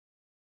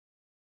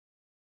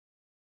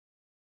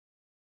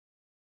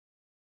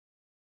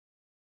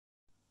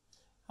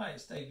Hi,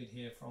 it's David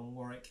here from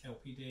Warwick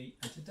LPD,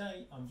 and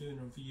today I'm doing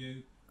a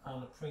review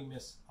on a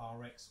Primus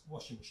RX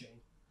washing machine.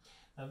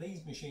 Now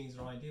these machines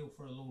are ideal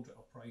for a laundrette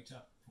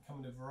operator and come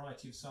in a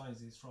variety of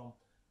sizes from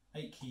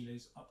 8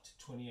 kilos up to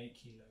 28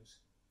 kilos.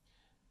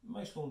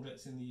 Most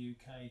laundrettes in the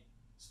UK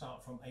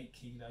start from 8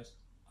 kilos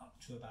up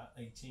to about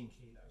 18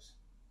 kilos.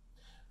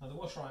 Now the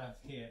washer I have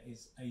here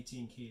is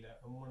 18 kilo,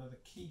 and one of the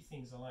key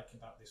things I like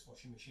about this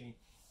washing machine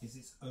is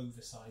its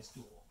oversized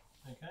door.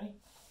 Okay,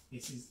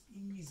 it is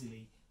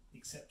easily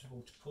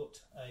acceptable to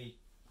put a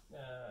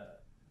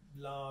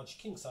large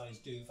king-size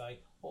duvet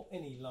or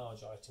any large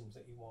items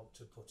that you want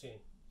to put in.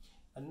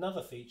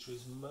 Another feature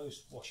is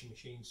most washing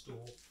machine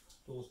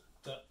doors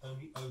that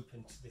only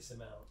open to this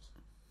amount.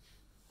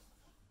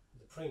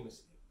 The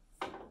Primus,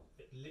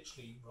 it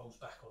literally rolls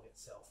back on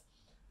itself.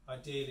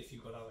 Ideal if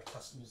you've got other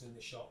customers in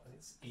the shop and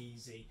it's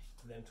easy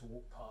for them to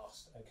walk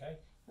past. Okay,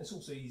 and it's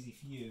also easy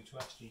for you to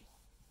actually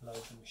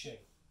load the machine.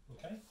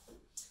 Okay,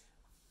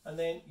 and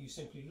then you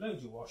simply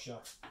load your washer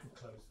and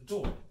close the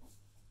door,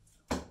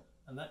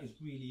 and that is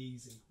really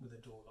easy with a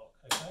door lock.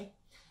 Okay,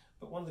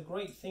 but one of the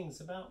great things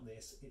about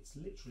this, it's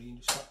literally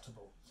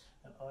indestructible,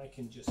 and I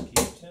can just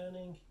keep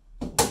turning,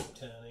 keep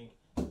turning,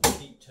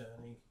 keep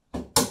turning,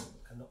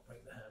 and not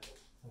break the handle.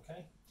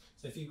 Okay,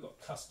 so if you've got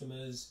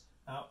customers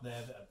out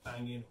there that are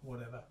banging,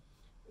 whatever,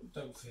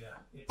 don't fear,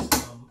 it's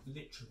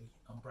literally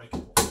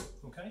unbreakable.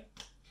 Okay,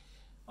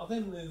 I'll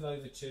then move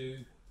over to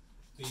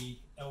the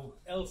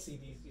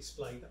LCD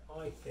display that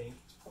I think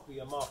is probably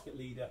a market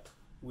leader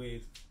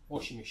with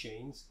washing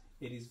machines.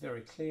 It is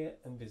very clear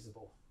and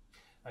visible,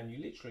 and you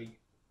literally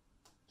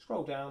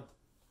scroll down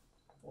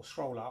or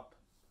scroll up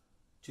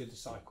to the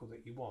cycle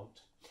that you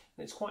want,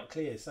 and it's quite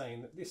clear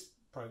saying that this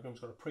program's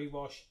got a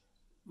pre-wash,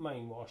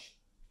 main wash,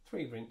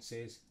 3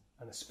 rinses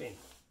and a spin.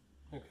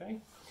 Okay,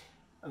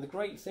 and the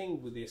great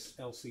thing with this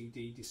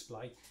LCD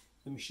display,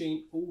 the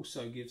machine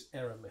also gives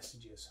error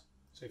messages.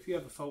 So if you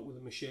have a fault with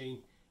the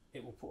machine,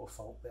 it will put a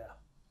fault there.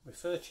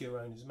 Refer to your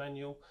owner's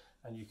manual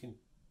and you can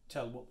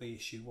tell what the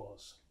issue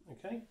was.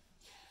 Okay,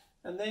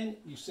 and then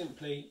you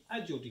simply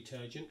add your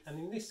detergent, and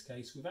in this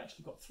case we've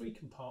actually got 3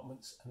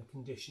 compartments and a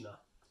conditioner.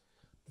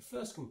 The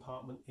first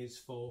compartment is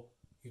for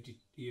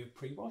your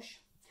pre-wash.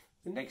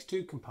 The next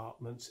 2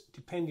 compartments,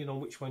 depending on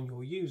which one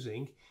you're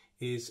using,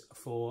 is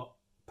for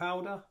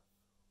powder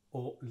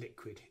or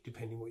liquid,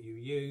 depending what you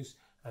use,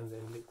 and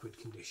then liquid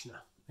conditioner.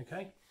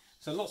 Okay,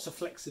 so lots of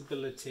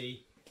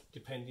flexibility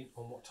depending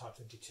on what type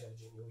of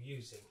detergent you're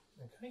using.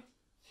 Okay,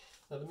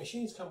 now the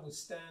machines come with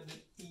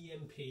standard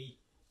EMP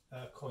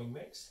coin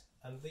mix,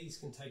 and these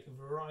can take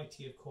a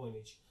variety of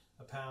coinage: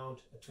 a pound,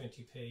 a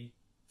 20p,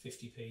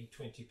 50p,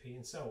 20p,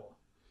 and so on.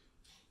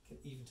 Can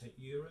even take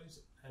euros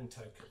and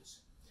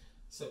tokens.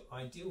 So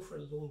ideal for a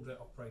laundrette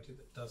operator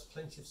that does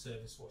plenty of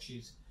service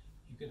washes.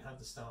 You can have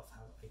the staff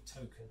have a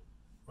token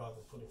rather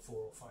than putting 4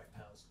 or 5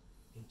 pounds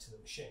into the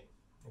machine.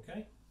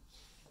 Okay,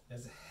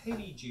 there's a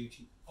heavy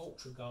duty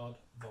ultra guard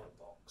volt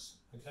box.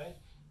 Okay,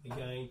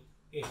 again,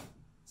 if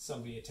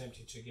somebody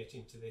attempted to get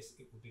into this,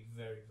 it would be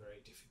very, very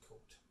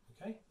difficult.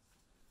 Okay,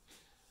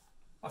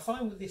 I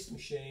find with this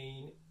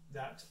machine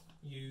that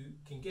you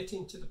can get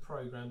into the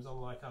programs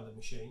unlike other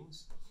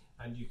machines,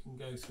 and you can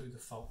go through the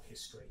fault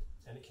history,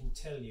 and it can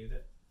tell you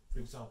that, for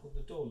example,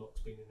 the door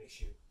lock's been an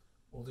issue,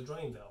 or the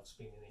drain valve's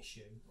been an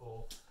issue,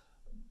 or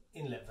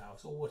inlet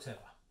valves, or whatever.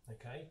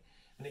 Okay,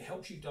 and it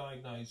helps you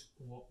diagnose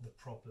what the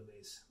problem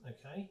is.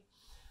 Okay,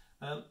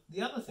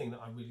 the other thing that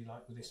I really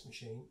like with this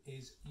machine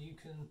is you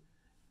can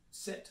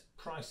set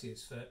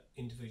prices for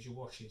individual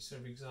washes. So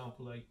for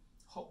example, a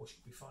hot wash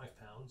could be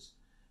 £5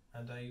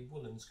 and a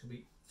woolens could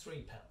be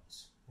 £3.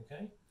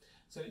 Okay,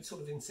 so it's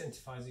sort of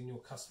incentivizing your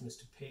customers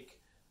to pick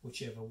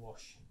whichever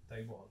wash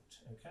they want.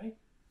 Okay,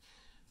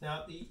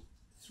 now the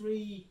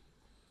 3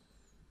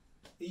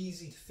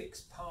 easy to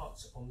fix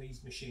parts on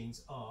these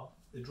machines are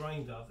the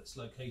drain valve that's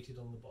located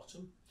on the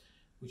bottom,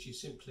 which is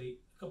simply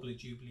a couple of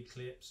Jubilee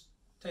clips,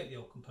 take the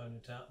old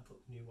component out and put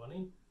the new one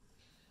in.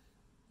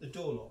 The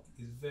door lock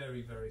is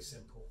very, very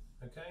simple.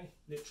 Okay,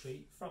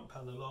 literally front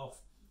panel off,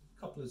 a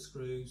couple of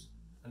screws,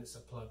 and it's a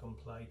plug and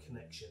play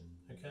connection.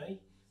 Okay,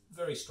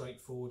 very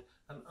straightforward,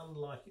 and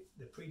unlike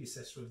the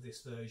predecessor of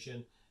this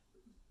version,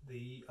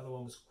 the other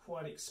one was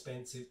quite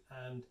expensive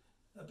and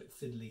a bit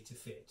fiddly to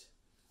fit.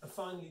 And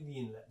finally, the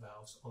inlet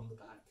valves on the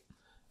back.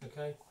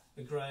 Okay,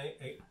 a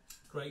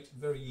great,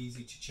 very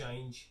easy to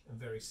change and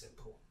very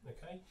simple.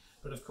 Okay,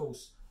 but of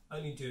course,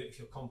 only do it if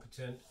you're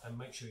competent, and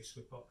make sure you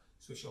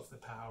switch off the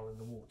power and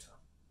the water.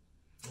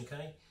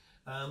 Okay,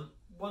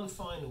 one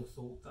final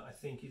thought that I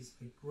think is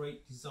a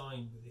great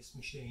design with this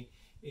machine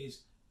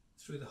is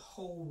through the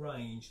whole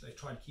range they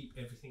try to keep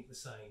everything the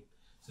same.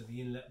 So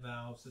the inlet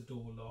valves, the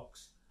door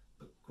locks,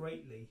 but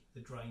greatly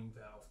the drain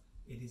valve.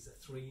 It is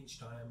a 3-inch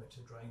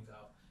diameter drain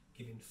valve,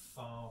 giving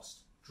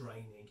fast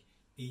draining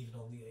even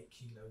on the 8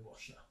 kilo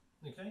washer.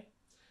 Okay,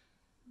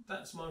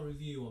 that's my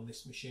review on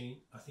this machine.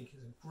 I think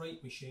it's a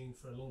great machine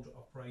for a laundrette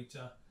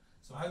operator.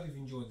 So I hope you've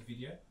enjoyed the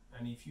video,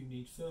 and if you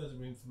need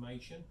further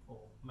information or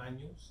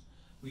manuals,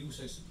 We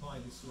also supply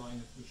this line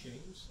of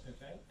machines,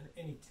 okay, and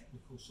any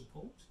technical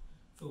support,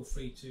 feel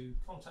free to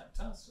contact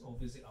us or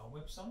visit our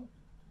website,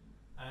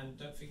 and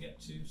don't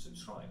forget to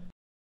subscribe.